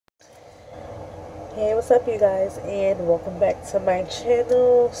Hey, what's up, you guys, and welcome back to my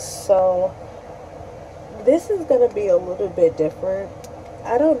channel. So, this is gonna be a little bit different.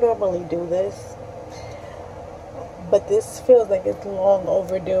 I don't normally do this, but this feels like it's long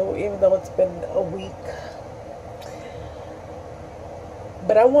overdue, even though it's been a week.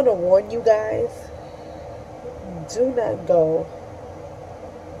 But I want to warn you guys, do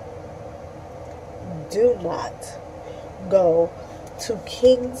do not go to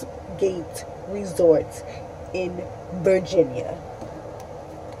Kingsgate Resort in Virginia.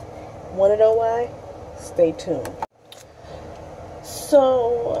 Want to know why? Stay tuned.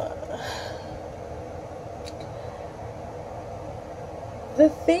 So, the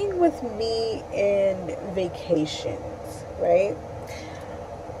thing with me and vacations, right?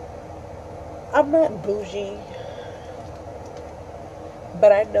 I'm not bougie,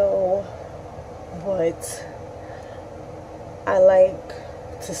 but I know what I like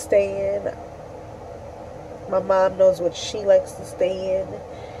to stay in. My mom knows what she likes to stay in,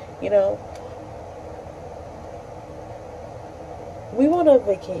 you know. We went on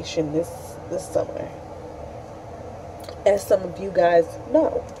vacation this summer. As some of you guys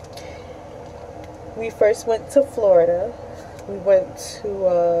know, we first went to Florida. We went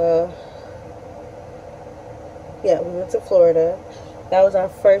to we went to Florida. That was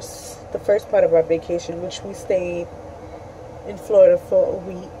the first part of our vacation, which we stayed in Florida for a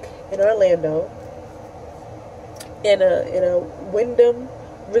week in Orlando, in a Wyndham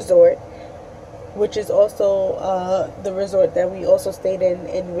resort, which is also the resort that we also stayed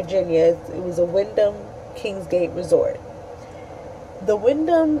in Virginia. It was a Wyndham Kingsgate resort. The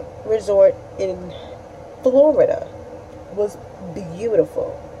Wyndham resort in Florida was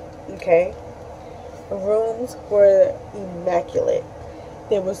beautiful. Okay, the rooms were immaculate.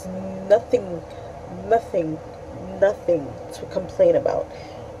 There was nothing, nothing, nothing to complain about.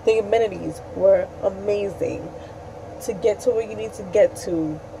 The amenities were amazing. To get to where you need to get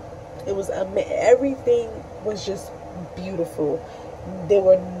to, it was everything was just beautiful. There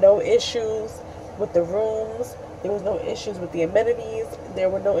were no issues with the rooms. There was no issues with the amenities. There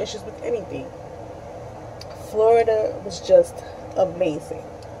were no issues with anything. Florida was just amazing.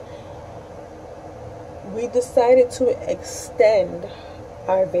 We decided to extend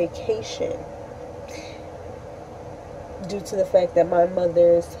our vacation due to the fact that my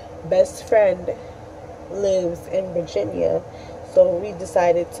mother's best friend lives in Virginia. So we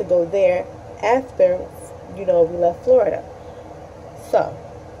decided to go there after, we left Florida. So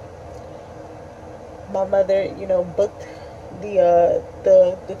my mother, booked the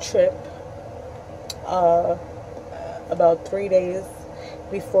trip uh, about 3 days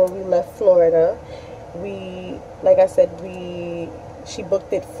before we left Florida. Like I said, she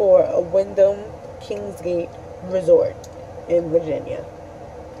booked it for a Wyndham Kingsgate resort in Virginia.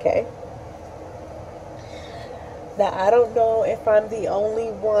 Okay. Now, I don't know if I'm the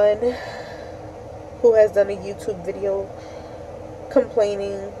only one who has done a YouTube video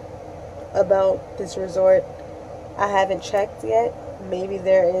complaining about this resort. I haven't checked yet. Maybe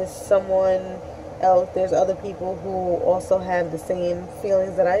there is someone else. There's other people who also have the same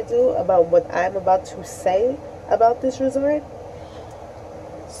feelings that I do about what I'm about to say about this resort.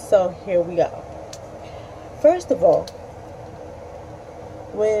 So here we go. First of all,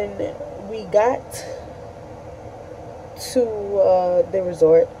 when we got to the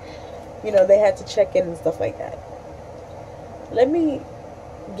resort, they had to check in and stuff like that. Let me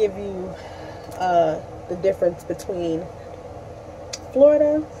give you the difference between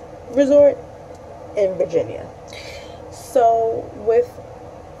Florida resort and Virginia. So with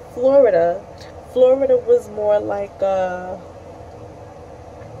Florida was more like their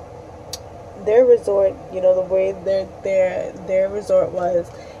resort. The way their resort was,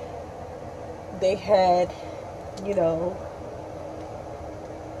 they had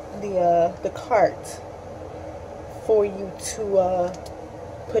the cart for you to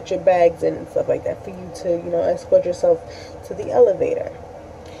put your bags in and stuff like that, for you to escort yourself to the elevator.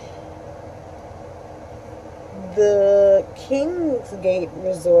 The Kingsgate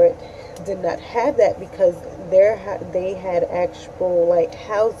Resort did not have that because they had actual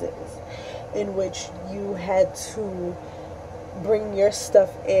houses in which you had to bring your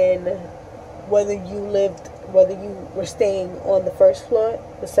stuff in, whether you were staying on the first floor,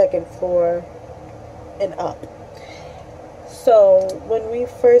 the second floor, and up. So when we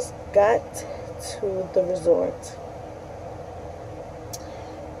first got to the resort,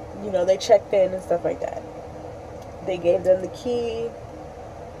 they checked in and stuff like that. They gave them the key.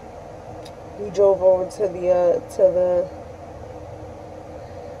 We drove over to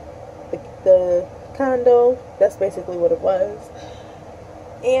the condo. That's basically what it was.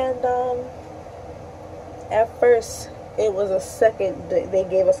 And At first, it was a second, they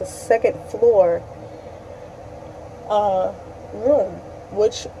gave us a second floor room,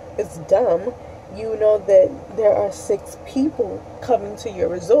 which is dumb. You know that there are 6 people coming to your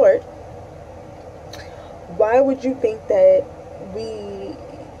resort. Why would you think that we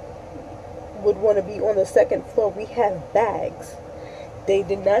would want to be on the second floor? We have bags. They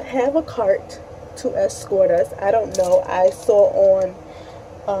did not have a cart to escort us. I don't know. I saw on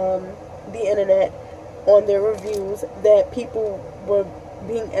the internet, on their reviews, that people were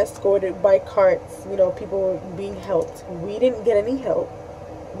being escorted by carts. You know, people were being helped. We didn't get any help.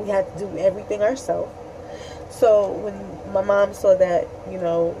 We had to do everything ourselves. So when my mom saw that, you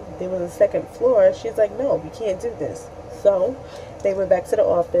know, there was a second floor, she's like, no, we can't do this. So they went back to the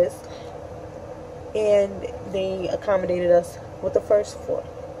office and they accommodated us with the first floor.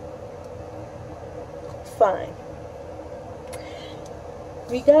 Fine.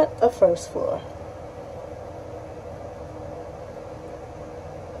 We got a first floor.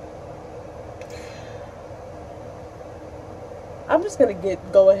 I'm just gonna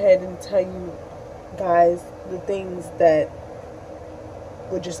go ahead and tell you guys the things that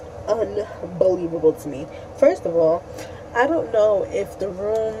were just unbelievable to me. First of all, I don't know if the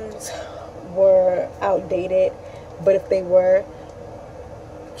rooms were outdated, but if they were,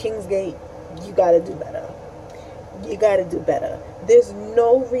 Kingsgate, you gotta do better. You gotta do better. There's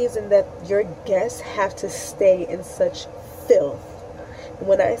no reason that your guests have to stay in such filth.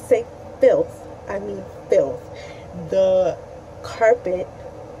 When I say filth, I mean filth. The carpet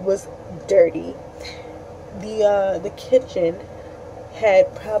was dirty. The kitchen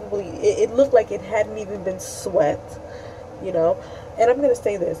had probably, it looked like it hadn't even been swept, you know. And I'm gonna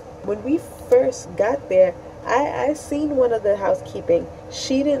say this: when we first got there, I seen one of the housekeeping.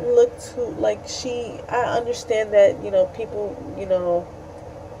 She didn't look too like I understand that, you know, people, you know,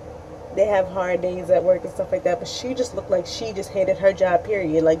 they have hard days at work and stuff like that, but she just looked like she just hated her job,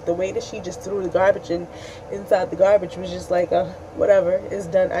 period. Like the way that she just threw the garbage inside the garbage was just like, whatever, it's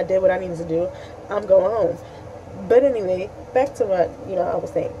done. I did what I needed to do. I'm going home. But anyway, back to what, you know, I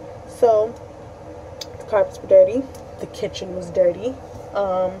was saying. So the carpets were dirty. The kitchen was dirty.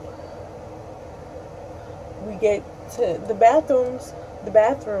 We get to the bathrooms. The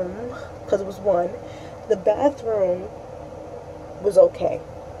bathroom, because it was one, the bathroom was okay.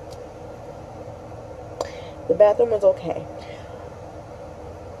 The bathroom was okay.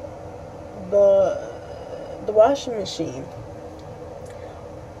 The washing machine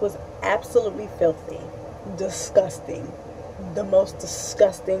was absolutely filthy. Disgusting. The most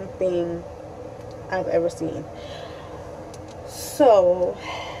disgusting thing I've ever seen. So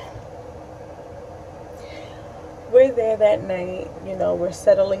we're there that night, you know, we're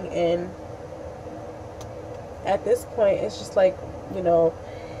settling in. At this point, it's just like, you know,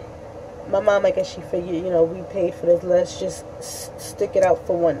 my mom, I guess she figured, you know, we paid for this, let's just stick it out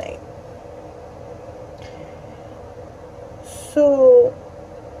for one night. So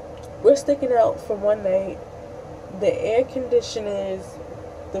we're sticking out for one night. The air conditioners,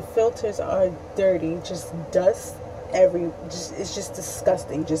 the filters are dirty, just dust it's just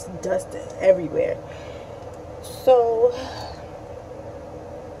disgusting, just dust everywhere. So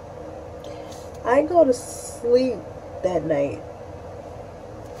I go to sleep that night.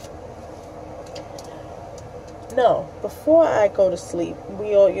 No, before I go to sleep,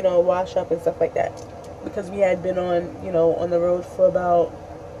 we all, you know, wash up and stuff like that, because we had been on, you know, on the road for about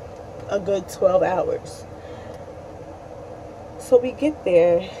a good 12 hours. So we get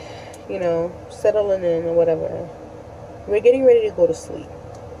there, you know, settling in or whatever. We're getting ready to go to sleep.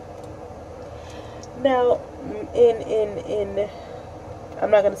 Now, in I'm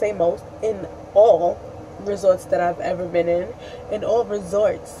not gonna say most, in all resorts that I've ever been in all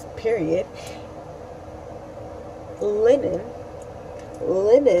resorts, period, linen,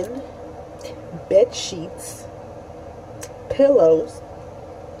 bed sheets, pillows,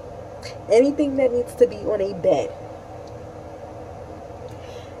 anything that needs to be on a bed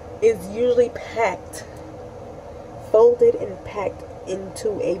is usually packed, folded and packed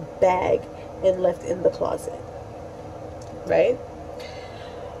into a bag and left in the closet, right?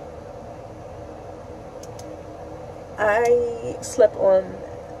 I slept on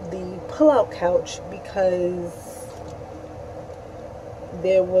the pull-out couch because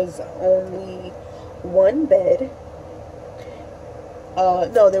there was only one bed.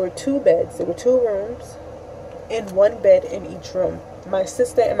 No, there were 2 beds. There were 2 rooms and 1 bed in each room. My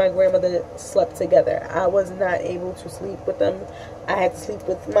sister and my grandmother slept together. I was not able to sleep with them. I had to sleep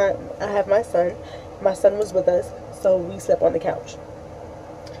with I have my son. My son was with us, so we slept on the couch.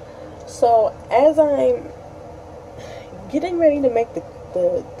 So as I'm getting ready to make the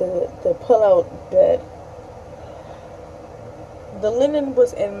pull-out bed, The linen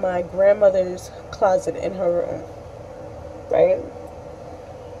was in my grandmother's closet in her room, right?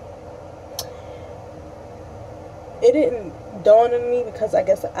 It didn't dawn on me because I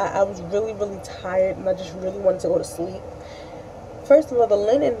guess I was really, really tired and I just really wanted to go to sleep. First of all, the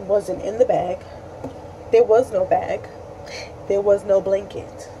linen wasn't in the bag. There was no bag. There was no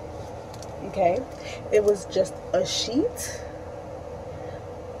blanket. Okay? It was just a sheet,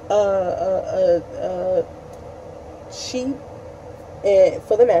 a sheet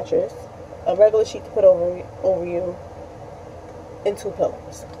for the mattress, a regular sheet to put over you, and 2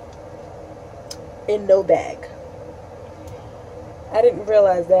 pillows. And no bag. I didn't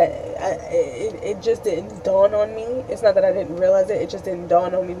realize that. It just didn't dawn on me. It's not that I didn't realize it. It just didn't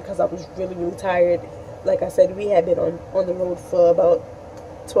dawn on me because I was really, really tired. Like I said, we had been on the road for about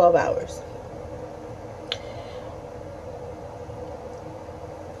 12 hours.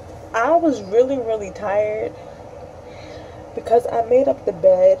 I was really, really tired because I made up the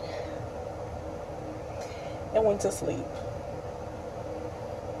bed and went to sleep.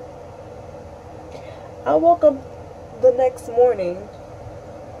 I woke up the next morning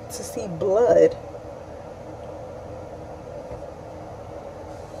to see blood.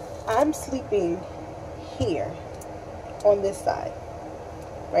 I'm sleeping here on this side,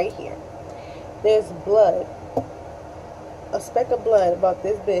 right here. There's blood, a speck of blood about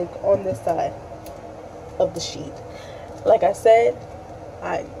this big on this side of the sheet. Like I said,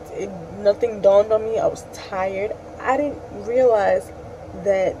 nothing dawned on me. I was tired. I didn't realize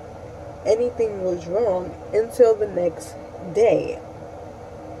that anything was wrong until the next day.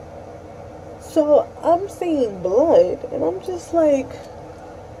 So I'm seeing blood and I'm just like,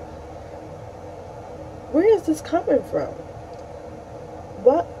 where is this coming from?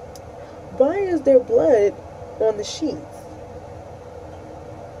 Why is there blood on the sheets?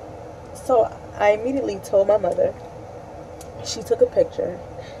 So I immediately told my mother. She took a picture.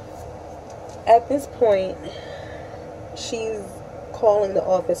 At this point, she's calling the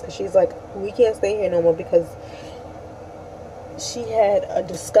office because she's like, we can't stay here no more because she had a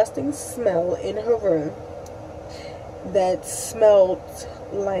disgusting smell in her room that smelled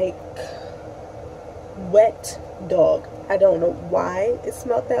like wet dog. I don't know why it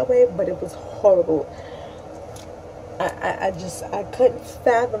smelled that way, but it was horrible. I couldn't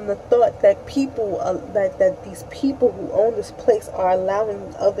fathom the thought that people that these people who own this place are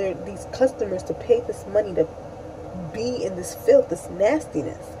allowing these customers to pay this money to be in this filth, this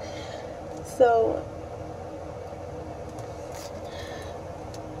nastiness. So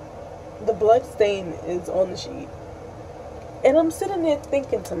the blood stain is on the sheet, and I'm sitting there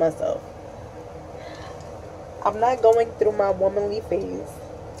thinking to myself, I'm not going through my womanly phase.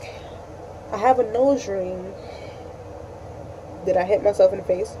 I have a nose ring. Did I hit myself in the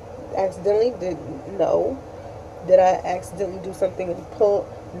face accidentally? No. Did I accidentally do something and pull?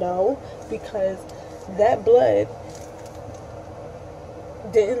 No, because that blood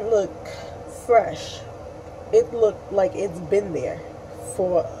didn't look fresh. It looked like it's been there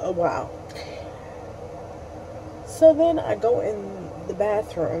for a while. So then I go in the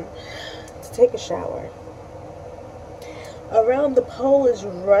bathroom to take a shower. Around the pole is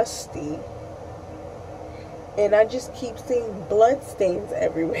rusty, and I just keep seeing blood stains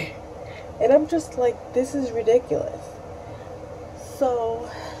everywhere. And I'm just like, this is ridiculous. So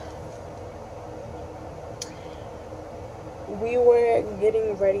we were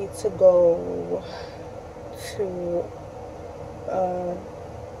getting ready to go to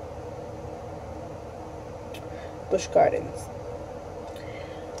Busch Gardens.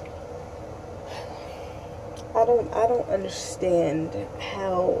 I don't understand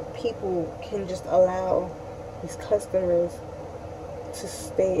how people can just allow these customers to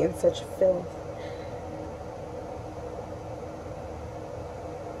stay in such filth.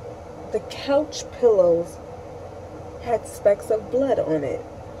 The couch pillows had specks of blood on it.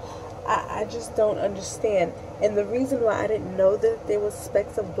 I just don't understand. And the reason why I didn't know that there was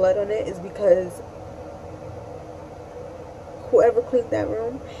specks of blood on it is because whoever cleaned that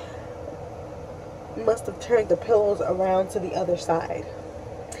room must have turned the pillows around to the other side.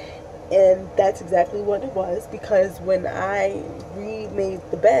 And that's exactly what it was, because when I remade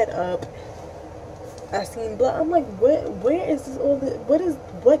the bed up, I seen blood. I'm like, where is this all this, what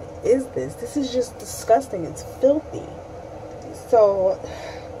is this? This is just disgusting. It's filthy. So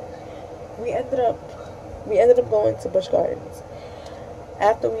we ended up going to Busch Gardens.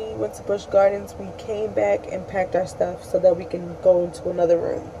 After we went to Busch Gardens, we came back and packed our stuff so that we can go into another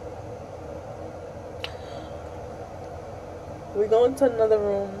room. We go into another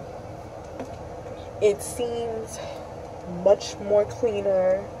room. It seems much more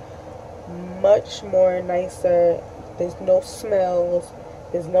cleaner, much more nicer. There's no smells.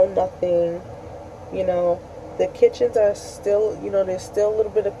 There's no nothing. You know, the kitchens are still, there's still a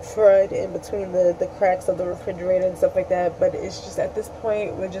little bit of crud in between the cracks of the refrigerator and stuff like that. But it's just at this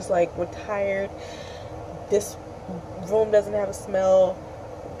point, we're just like, we're tired. This room doesn't have a smell.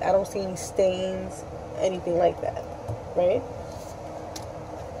 I don't see any stains, anything like that, right?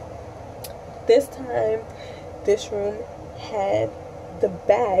 This time, this room had the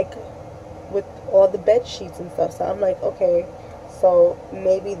bag with all the bed sheets and stuff. So I'm like, okay, so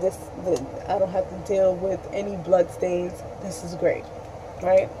maybe I don't have to deal with any blood stains. This is great,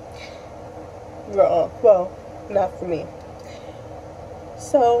 right? Well, not for me.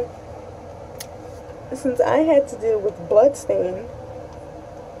 So, since I had to deal with blood stain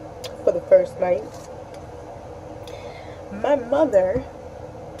for the first night, my mother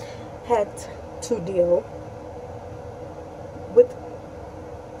had to deal with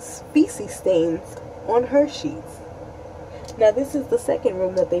feces stains on her sheets. Now, this is the second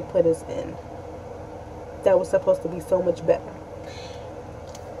room that they put us in that was supposed to be so much better.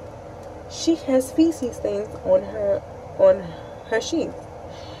 She has feces stains on her sheets.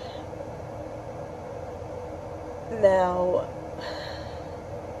 Now,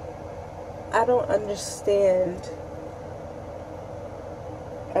 I don't understand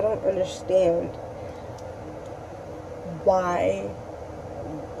why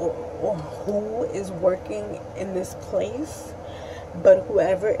or who is working in this place, but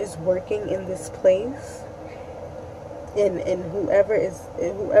whoever is working in this place and whoever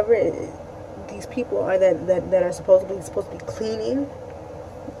these people are that are supposed to be cleaning,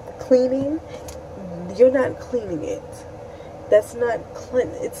 you're not cleaning it. That's not clean.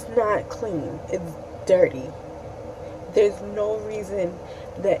 It's not clean. It's dirty. There's no reason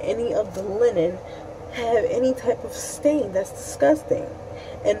that any of the linen have any type of stain. That's disgusting.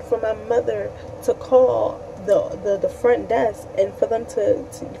 And for my mother to call the front desk and for them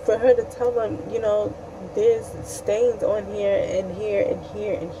for her to tell them, there's stains on here and here and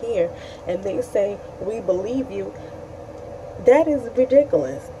here and here, and they say, we believe you, that is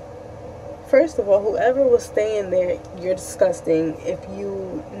ridiculous. First of all, whoever was staying there, you're disgusting if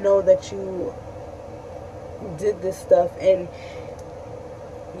you know that you did this stuff, and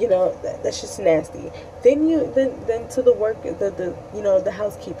that's just nasty. Then to the work, the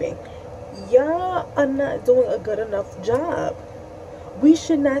housekeeping, y'all are not doing a good enough job. We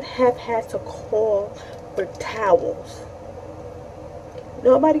should not have had to call for towels.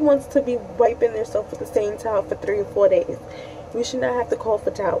 Nobody wants to be wiping themselves with the same towel for 3 or 4 days. We should not have to call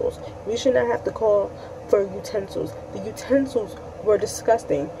for towels. We should not have to call for utensils. The utensils were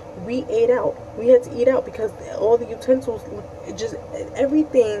disgusting. We ate out. We had to eat out because all the utensils,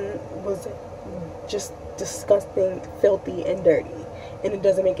 everything was just disgusting, filthy, and dirty. And it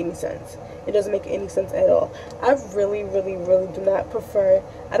doesn't make any sense. It doesn't make any sense at all. I really, really, really do not prefer.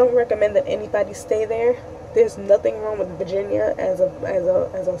 I don't recommend that anybody stay there. There's nothing wrong with Virginia as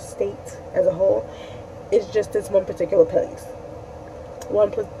a state, as a whole. It's just this one particular place.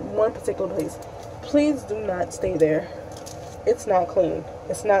 One particular place. Please do not stay there. It's not clean.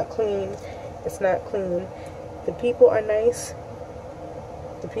 It's not clean. It's not clean. The people are nice.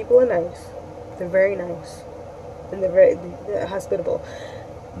 The people are nice. They're very nice. And they're hospitable.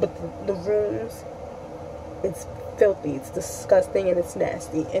 But the rooms, it's filthy, it's disgusting, and it's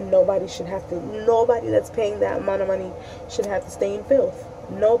nasty. And nobody that's paying that amount of money should have to stay in filth.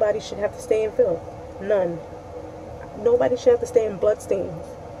 Nobody should have to stay in filth. None. Nobody should have to stay in blood stains.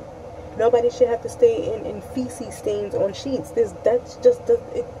 Nobody should have to stay in feces stains on sheets. That's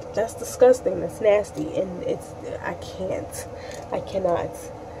disgusting. That's nasty, and I cannot.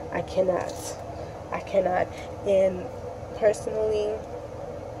 And personally,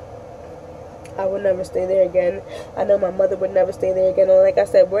 I would never stay there again. I know my mother would never stay there again. And like I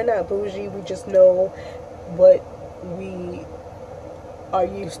said, we're not bougie. We just know what we are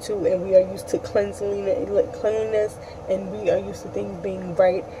used to, and we are used to cleanliness, and we are used to things being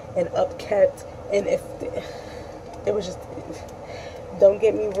right and upkept. And if it was just, don't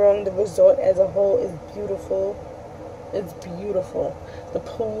get me wrong, the resort as a whole is beautiful. It's beautiful. The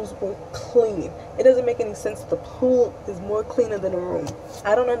pools were clean. It doesn't make any sense. The pool is more cleaner than the room.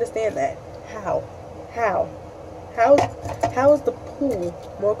 I don't understand that. How is the pool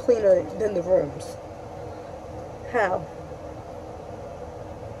more cleaner than the rooms? How?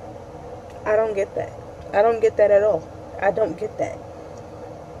 I don't get that. I don't get that at all. I don't get that.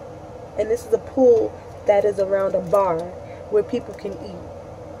 And this is a pool that is around a bar where people can eat.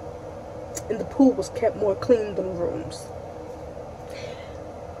 And the pool was kept more clean than rooms.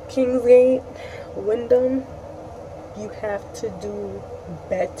 Kingsgate, Wyndham, you have to do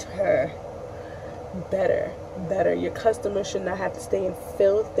better. better. Your customers should not have to stay in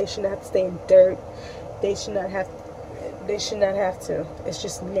filth. They should not have to stay in dirt. They should not have to. It's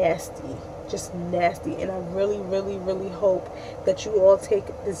just nasty. Just nasty. And I really, really, really hope that you all take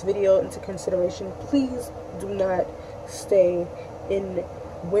this video into consideration. Please do not stay in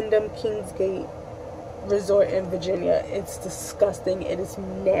Wyndham Kingsgate Resort in Virginia. It's disgusting. It is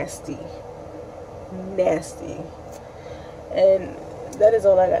nasty. Nasty. And that is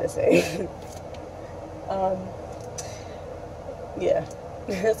all I gotta say. Yeah,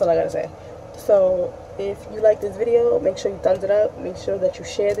 that's all I gotta say. So if you like this video, make sure you thumbs it up. Make sure that you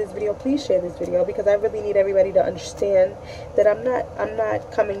share this video. Please share this video, because I really need everybody to understand that I'm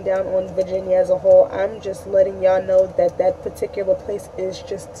not coming down on Virginia as a whole. I'm just letting y'all know that that particular place is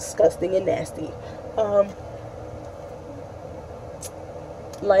just disgusting and nasty.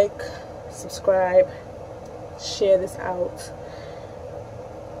 Like, subscribe, share this out,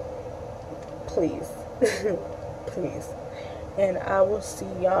 please. Please. And I will see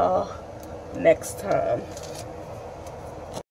y'all next time.